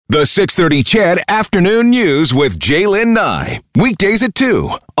The 6:30 CHED Afternoon News with Jaylen Nye. Weekdays at 2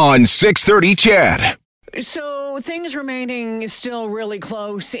 on 6:30 CHED. So things remaining still really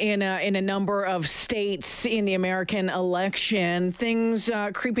close in a number of states in the American election. Things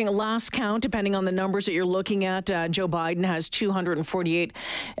creeping last count, depending on the numbers that you're looking at. Joe Biden has 248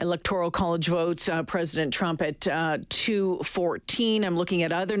 electoral college votes. President Trump at 214. I'm looking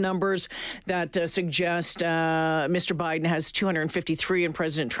at other numbers that suggest Mr. Biden has 253 and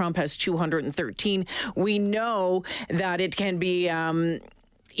President Trump has 213. We know that it can be...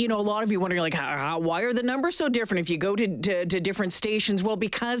 a lot of you wondering, like, why are the numbers so different if you go to different stations? Well,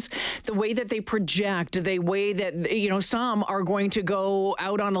 because the way that they project, the way that, some are going to go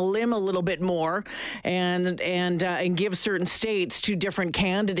out on a limb a little bit more and give certain states to different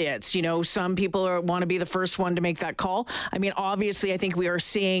candidates. Some people want to be the first one to make that call. I mean, obviously, I think we are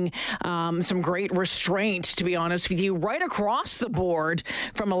seeing some great restraint, to be honest with you, right across the board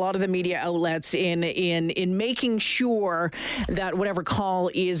from a lot of the media outlets in making sure that whatever call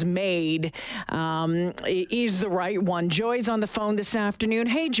is made is the right one. Joy's on the phone this afternoon.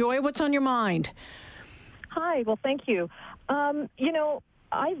 Hey, Joy, what's on your mind? Hi, well, thank you.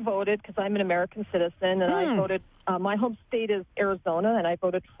 I voted because I'm an American citizen, and I voted, my home state is Arizona, and I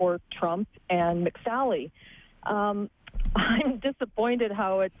voted for Trump and McSally. I'm disappointed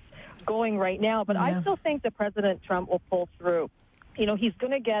how it's going right now, but I still think that President Trump will pull through. He's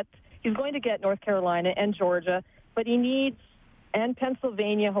going to get North Carolina and Georgia, but he needs and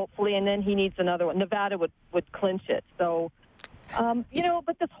Pennsylvania, hopefully, and then he needs another one. Nevada would clinch it. So,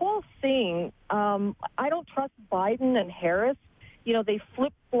 but this whole thing, I don't trust Biden and Harris. They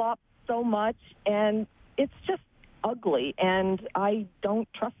flip-flop so much, and it's just ugly, and I don't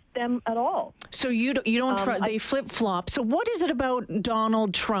trust them at all. So you don't trust, they flip-flop. So what is it about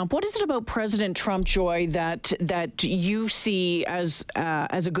Donald Trump? What is it about President Trump, Joy, that you see as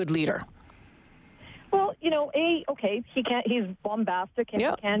a good leader? Well, he's bombastic and he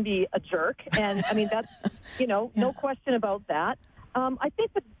can be a jerk. And, I mean, that's, no question about that. I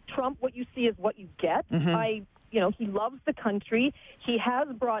think with Trump, what you see is what you get. Mm-hmm. He loves the country. He has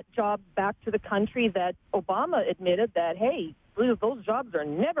brought jobs back to the country that Obama admitted that, hey, those jobs are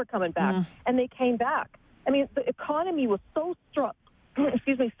never coming back. And they came back. I mean, the economy was so strong.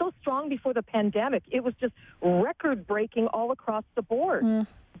 So strong before the pandemic. It was just record-breaking all across the board.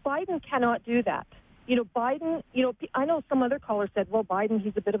 Biden cannot do that. Biden, I know some other callers said, well, Biden,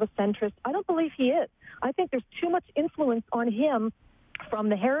 he's a bit of a centrist. I don't believe he is. I think there's too much influence on him from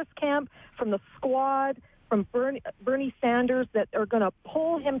the Harris camp, from the squad, from Bernie Sanders that are going to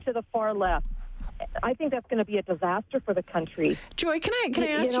pull him to the far left. I think that's going to be a disaster for the country. Joy, can I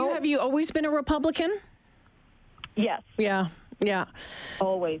ask you, have you always been a Republican? Yes. Yeah.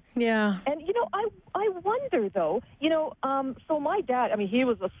 Always. Yeah. And, I wonder, though, so my dad, I mean, he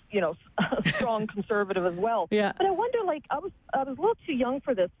was a strong conservative as well. Yeah. But I wonder, I was a little too young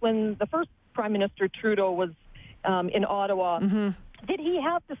for this when the first Prime Minister Trudeau was in Ottawa. Mm-hmm. Did he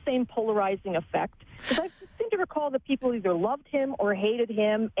have the same polarizing effect? Because I seem to recall that people either loved him or hated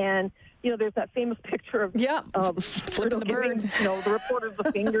him, and there's that famous picture of flipping the bird. The reporter's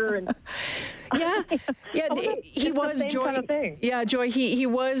the finger and he was Joy. Kind of thing. Yeah, Joy. He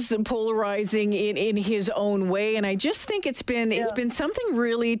was polarizing in his own way, and I just think it's been something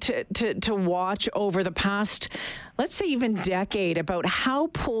really to watch over the past, let's say, even decade, about how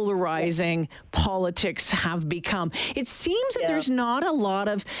polarizing politics have become. It seems that there's not a lot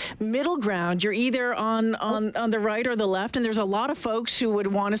of middle ground. You're either on the right or the left, and there's a lot of folks who would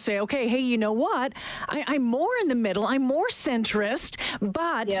want to say, okay, hey, you know what? I'm more in the middle. I'm more centrist,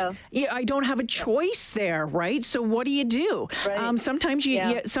 but I don't have a choice there, right? So what do you do? Right. Sometimes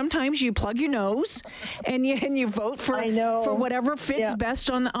you plug your nose and you vote for whatever fits best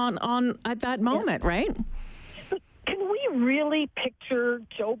on at that moment, right? Can we really picture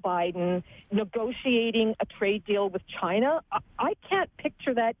Joe Biden negotiating a trade deal with China? I can't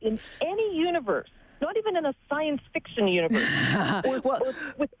picture that in any universe. Not even in a science fiction universe, or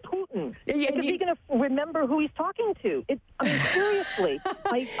with Putin. Is he going to remember who he's talking to? Seriously,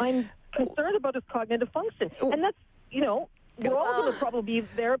 I'm concerned about his cognitive function. And that's, we're all going to probably be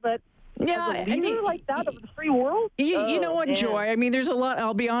there, but as a leader like that of the free world? You know what, man. Joy? I mean, there's a lot,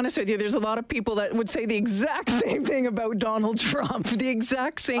 I'll be honest with you, there's a lot of people that would say the exact same thing about Donald Trump, the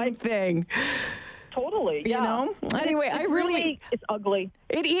exact same thing. Totally. You know? Anyway, I really... It's ugly.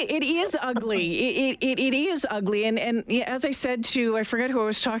 It is ugly. It is ugly. And as I said to, I forget who I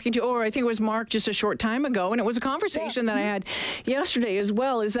was talking to, or I think it was Mark just a short time ago, and it was a conversation that I had yesterday as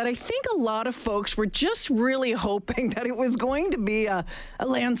well, is that I think a lot of folks were just really hoping that it was going to be a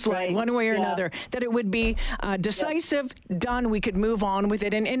landslide one way or another, that it would be decisive, done, we could move on with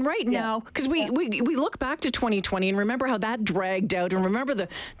it. And right now, because we look back to 2020 and remember how that dragged out, and remember the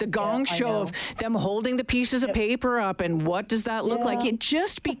gong show of them holding the pieces of paper up, and what does that look like? It just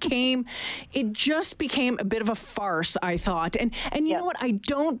became a bit of a farce, I thought. And you know what? I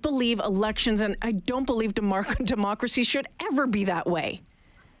don't believe elections and I don't believe democracy should ever be that way.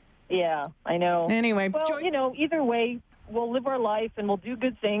 Yeah, I know. Anyway, well, either way, we'll live our life and we'll do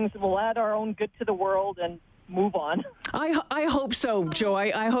good things. We'll add our own good to the world and move on. I hope so, Joe.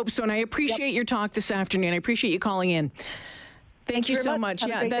 I hope so. And I appreciate your talk this afternoon. I appreciate you calling in. Thank you so much.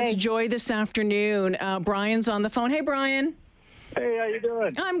 Yeah, that's Joy this afternoon. Brian's on the phone. Hey, Brian. Hey, how you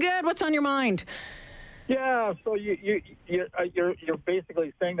doing? I'm good. What's on your mind? Yeah, so you're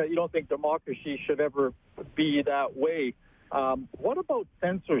basically saying that you don't think democracy should ever be that way. What about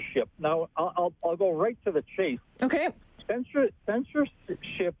censorship? Now, I'll go right to the chase. Okay.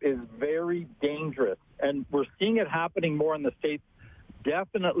 Censorship is very dangerous, and we're seeing it happening more in the States,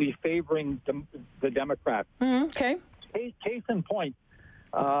 definitely favoring the Democrats. Okay. Case in point,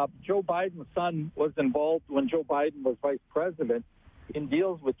 Joe Biden's son was involved when Joe Biden was vice president in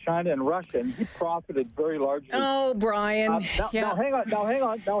deals with China and Russia, and he profited very largely. Oh, Brian. Now, hang on.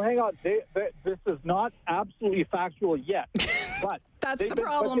 This is not absolutely factual yet. But that's the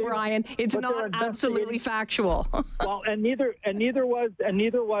problem, Brian. It's not absolutely factual. Well, and neither was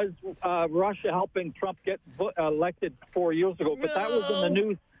Russia helping Trump get elected 4 years ago. But that was in the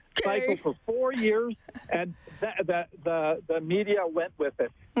news cycle for 4 years, and the media went with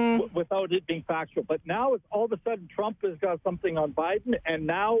it without it being factual. But now it's all of a sudden Trump has got something on Biden, and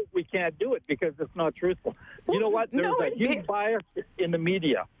now we can't do it because it's not truthful. You know what? There's a huge bias in the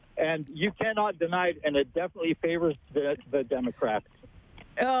media, and you cannot deny it, and it definitely favors the Democrats.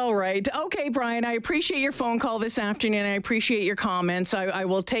 All right. Okay, Brian, I appreciate your phone call this afternoon. I appreciate your comments. I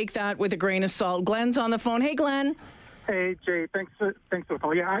will take that with a grain of salt. Glenn's on the phone. Hey, Glenn. Hey, Jay, thanks for the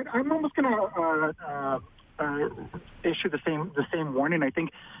call. Yeah, I'm almost going to issue the same warning. I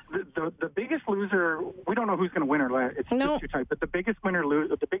think the biggest loser, we don't know who's going to win or lose. It's just too tight. But the biggest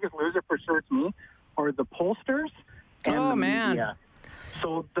loser for sure to me are the pollsters and the media.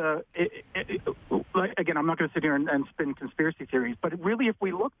 So again, I'm not going to sit here and spin conspiracy theories, but really, if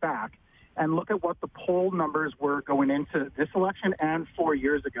we look back and look at what the poll numbers were going into this election and 4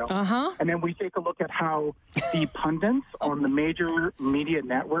 years ago. And then we take a look at how the pundits on the major media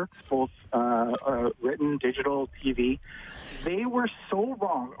networks, both written, digital, TV, they were so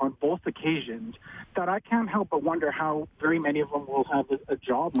wrong on both occasions that I can't help but wonder how very many of them will have a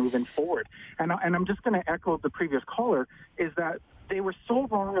job moving forward. And I'm just going to echo the previous caller, is that they were so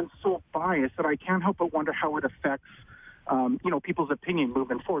wrong and so biased that I can't help but wonder how it affects people's opinion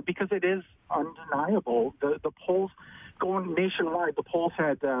moving forward, because it is undeniable. The polls going nationwide, the polls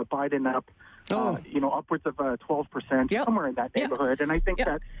had Biden up, upwards of 12%, somewhere in that neighborhood. And I think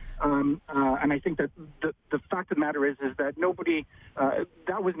that, the fact of the matter is that nobody,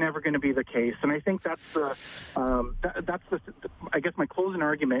 that was never going to be the case. And I think I guess my closing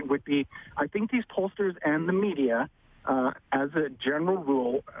argument would be, I think these pollsters and the media, as a general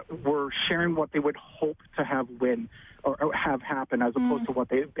rule, were sharing what they would hope to have win or have happen, as opposed to what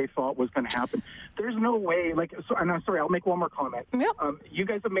they thought was going to happen. There's no way, and I'm sorry, I'll make one more comment. You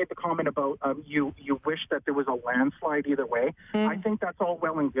guys have made the comment about you wish that there was a landslide either way. I think that's all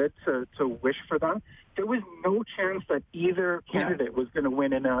well and good to wish for them. There was no chance that either candidate was going to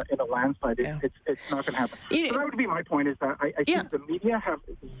win in a landslide. It's not going to happen. So that would be my point, is that I think the media have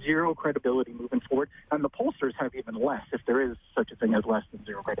zero credibility moving forward, and the pollsters have even less, if there is such a thing as less than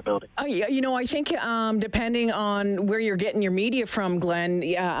zero credibility. I think depending on where you're getting your media from, Glenn,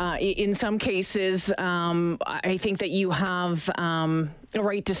 in some cases, I think that you have a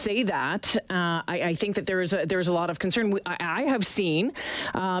right to say that. I think that there's a lot of concern. I have seen,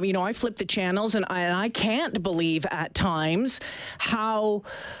 I flip the channels, and I can't believe at times how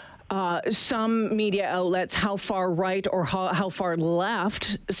some media outlets, how far right or how far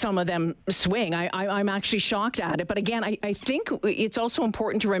left some of them swing. I'm actually shocked at it. But again, I think it's also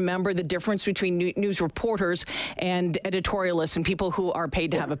important to remember the difference between news reporters and editorialists and people who are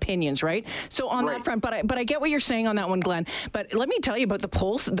paid to have opinions, right? So on that front, but I get what you're saying on that one, Glenn. But let me tell you about the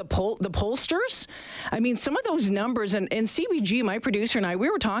pollsters. I mean, some of those numbers, and CBG, my producer, and I, we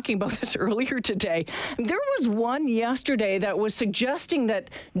were talking about this earlier today. There was one yesterday that was suggesting that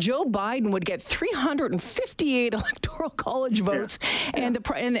Joe Joe Biden would get 358 electoral college votes, and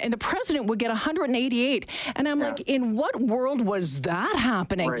the president would get 188. And I'm like, in what world was that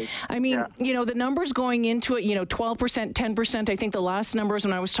happening? Right. I mean, the numbers going into it, 12%, 10%. I think the last numbers,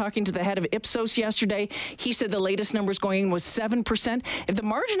 when I was talking to the head of Ipsos yesterday, he said the latest numbers going in was 7%. If the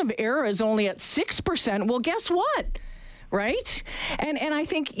margin of error is only at 6%, well, guess what? Right? And I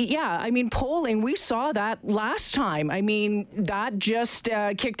think, polling, we saw that last time. I mean, that just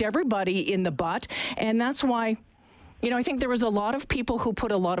kicked everybody in the butt. And that's why, I think there was a lot of people who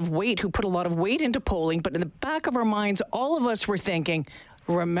put a lot of weight into polling. But in the back of our minds, all of us were thinking,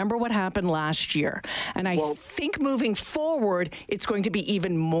 remember what happened last year. And I think moving forward, it's going to be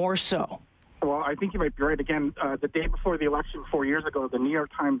even more so. Well, I think you might be right. Again, the day before the election 4 years ago, the New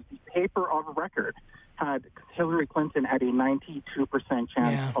York Times, the paper of record, had Hillary Clinton at a 92%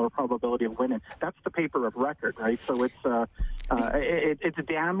 chance or probability of winning. That's the paper of record, right? So it's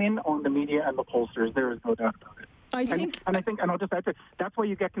damning on the media and the pollsters. There is no doubt about it. I think I'll just add to it, that's why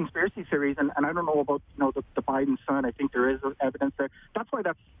you get conspiracy theories, and I don't know about the Biden son. I think there is evidence there. That's why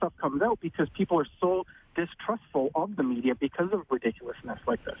that stuff comes out, because people are so distrustful of the media because of ridiculousness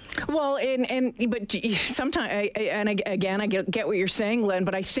like this. Well, but sometimes, I get what you're saying, Len,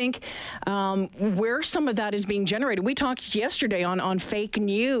 but I think where some of that is being generated, we talked yesterday on fake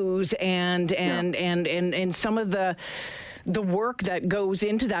news and some of the work that goes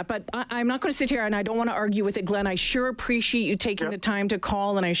into that. But I'm not going to sit here, and I don't want to argue with it, Glenn. I sure appreciate you taking the time to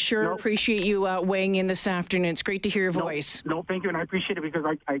call, and I sure appreciate you weighing in this afternoon. It's great to hear your voice. No, thank you, and I appreciate it, because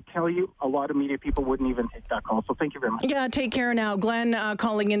I tell you, a lot of media people wouldn't even take that call, so thank you very much. Yeah, take care now. Glenn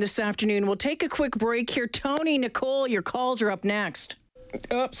calling in this afternoon. We'll take a quick break here. Tony, Nicole, your calls are up next.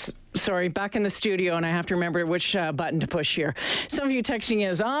 Oops. Sorry, back in the studio, and I have to remember which button to push here. Some of you texting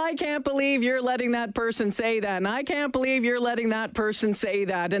is, I can't believe you're letting that person say that, and I can't believe you're letting that person say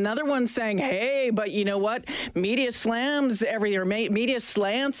that. Another one saying, hey, but you know what? Media slams everything, or media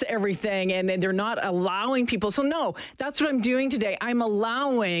slants everything, and they're not allowing people. So no, that's what I'm doing today. I'm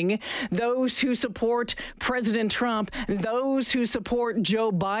allowing those who support President Trump, those who support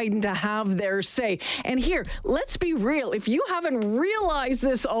Joe Biden to have their say. And here, let's be real. If you haven't realized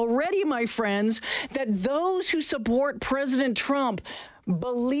this already, my friends, that those who support President Trump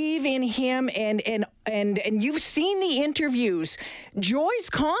believe in him, and you've seen the interviews.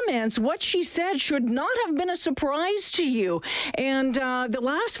 Joy's comments, what she said, should not have been a surprise to you. And the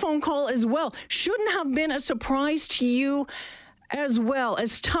last phone call as well shouldn't have been a surprise to you as well.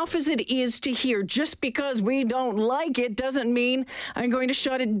 As tough as it is to hear, just because we don't like it doesn't mean I'm going to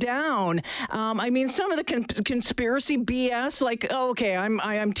shut it down. Some of the conspiracy BS, like,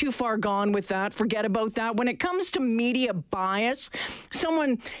 I'm too far gone with that. Forget about that. When it comes to media bias,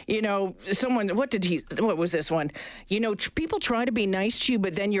 what was this one? People try to be nice to you,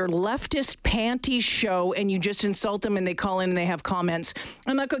 but then your leftist panties show and you just insult them, and they call in and they have comments.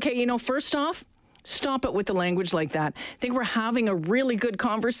 I'm like, first off, stop it with the language like that. I think we're having a really good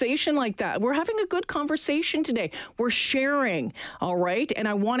conversation like that. We're having a good conversation today. We're sharing, all right? And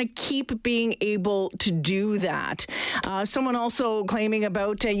I want to keep being able to do that. Someone also claiming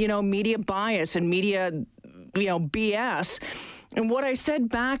about, media bias and media, BS. And what I said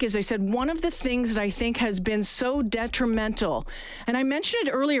back is, I said, one of the things that I think has been so detrimental, and I mentioned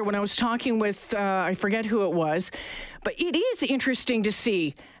it earlier when I was talking with, I forget who it was, but it is interesting to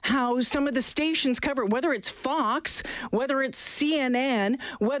see how some of the stations cover, whether it's Fox, whether it's CNN,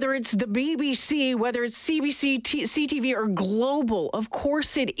 whether it's the BBC, whether it's CBC, CTV, or Global. Of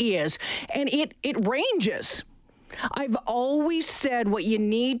course it is. And it ranges. I've always said what you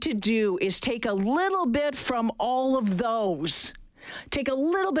need to do is take a little bit from all of those. Take a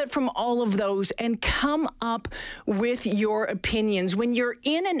little bit from all of those and come up with your opinions. When you're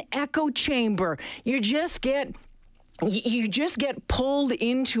in an echo chamber, you just get pulled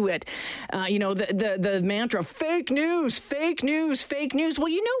into it. The mantra, fake news, fake news, fake news. Well,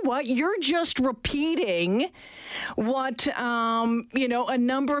 you know what? You're just repeating what, a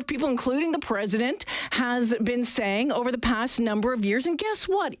number of people, including the president, has been saying over the past number of years. And guess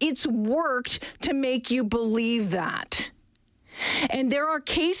what? It's worked to make you believe that. And there are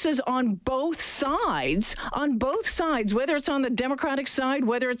cases on both sides, whether it's on the Democratic side,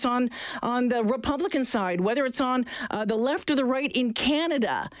 whether it's on the Republican side, whether it's on the left or the right in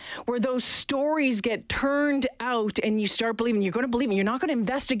Canada, where those stories get turned out and you start believing, you're going to believe it, you're not going to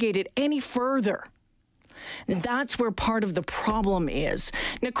investigate it any further. That's where part of the problem is.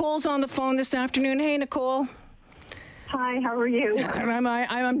 Nicole's on the phone this afternoon. Hey, Nicole. Hi, how are you?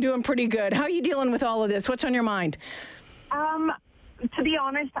 I'm doing pretty good. How are you dealing with all of this? What's on your mind? To be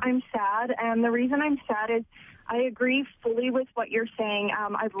honest, I'm sad, and the reason I'm sad is I agree fully with what you're saying.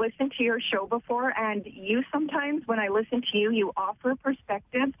 I've listened to your show before, and you sometimes, when I listen to you, you offer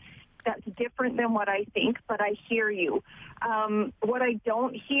perspective that's different than what I think, but I hear you. What I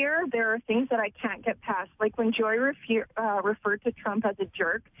don't hear, there are things that I can't get past. Like when Joy referred to Trump as a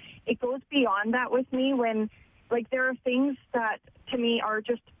jerk, it goes beyond that with me when, like, there are things that, to me, are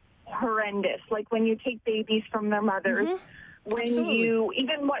just horrendous. Like when you take babies from their mothers, when Absolutely. you,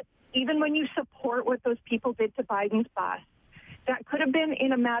 even when you support what those people did to Biden's boss, that could have been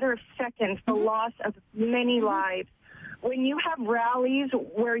in a matter of seconds the loss of many lives. When you have rallies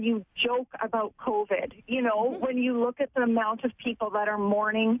where you joke about COVID, you know, when you look at the amount of people that are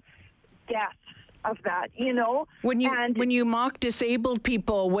mourning deaths of that, you know, when you mock disabled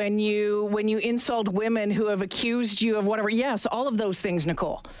people, when you insult women who have accused you of whatever, yes, all of those things,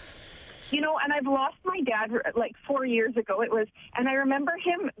 Nicole. You know, and I've lost my dad like 4 years ago. It was, and I remember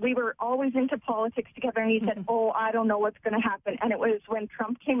him, we were always into politics together, and he said, oh, I don't know what's going to happen. And it was when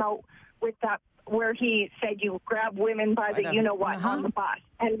Trump came out with that, where he said, you grab women by the you-know-what on the bus.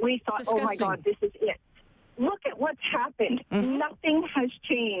 And we thought, Disgusting. oh, my God, this is it. Look at what's happened. Nothing has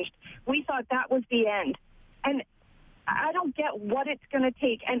changed. We thought that was the end. And I don't get what it's going to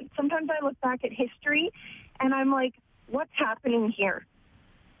take. And sometimes I look back at history, and I'm like, what's happening here?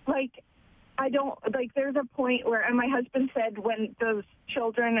 Like, I don't, like, there's a point where, and my husband said when those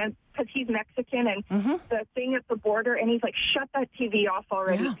children, and because he's Mexican, and the thing at the border, and he's like, shut that TV off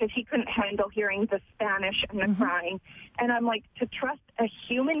already, because he couldn't handle hearing the Spanish and the crying. And I'm like, to trust a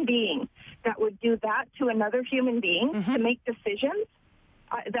human being that would do that to another human being to make decisions,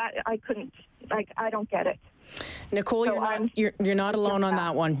 I couldn't, like, I don't get it. Nicole, so you're not alone on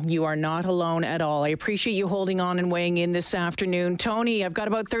that one. You are not alone at all. I appreciate you holding on and weighing in this afternoon. Tony, I've got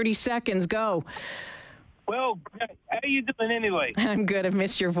about 30 seconds. Go. Well, how are you doing anyway? I'm good. I've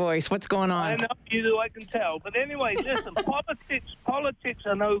missed your voice. What's going on? I know you do, I can tell. But anyway, listen, politics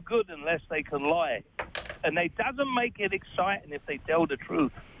are no good unless they can lie. And it doesn't make it exciting if they tell the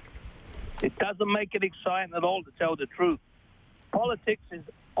truth. It doesn't make it exciting at all to tell the truth. Politics is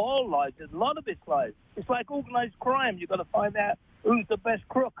all lies. There's a lot of it's lies. It's like organized crime. You've got to find out who's the best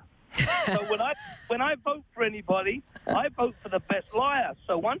crook. So when I vote for anybody, I vote for the best liar.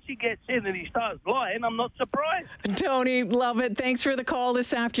 So once he gets in and he starts lying, I'm not surprised. Tony, love it. Thanks for the call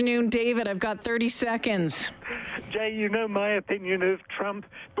this afternoon. David, I've got 30 seconds. Jay, you know my opinion of Trump,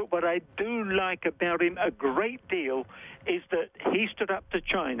 but what I do like about him a great deal is that he stood up to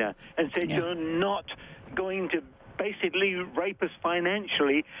China and said, you're not going to basically rape us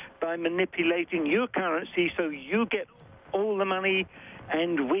financially by manipulating your currency so you get all the money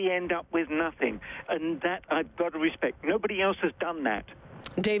and we end up with nothing. And that I've got to respect. Nobody else has done that.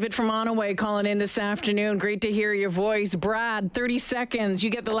 David from Onaway calling in this afternoon. Great to hear your voice. Brad, 30 seconds. You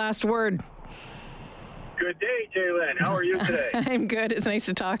get the last word. Good day, Jalen. How are you today? I'm good. It's nice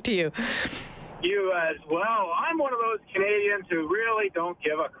to talk to you. You as well. I'm one of those Canadians who really don't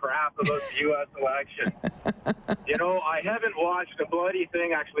give a crap about the U.S. election. You know, I haven't watched a bloody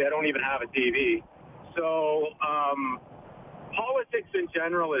thing. Actually, I don't even have a TV. So, politics in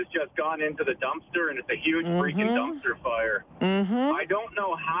general has just gone into the dumpster, and it's a huge freaking dumpster fire. I don't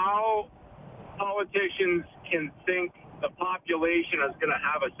know how politicians can think the population is going to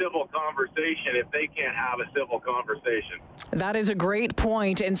have a civil conversation if they can't have a civil conversation. That is a great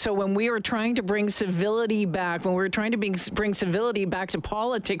point. And so when we are trying to bring civility back, when we're trying to bring civility back to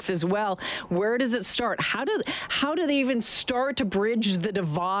politics as well, where does it start? How do they even start to bridge the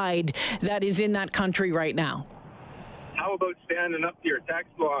divide that is in that country right now? How about standing up to your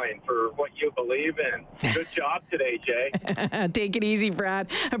text line for what you believe in? Good job today, Jay. Take it easy, Brad.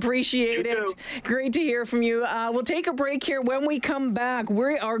 Appreciate it. Great to hear from you. We'll take a break here. When we come back,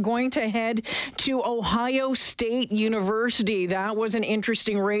 we are going to head to Ohio State University. That was an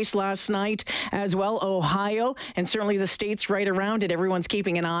interesting race last night as well. Ohio, and certainly the states right around it. Everyone's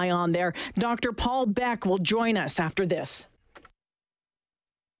keeping an eye on there. Dr. Paul Beck will join us after this.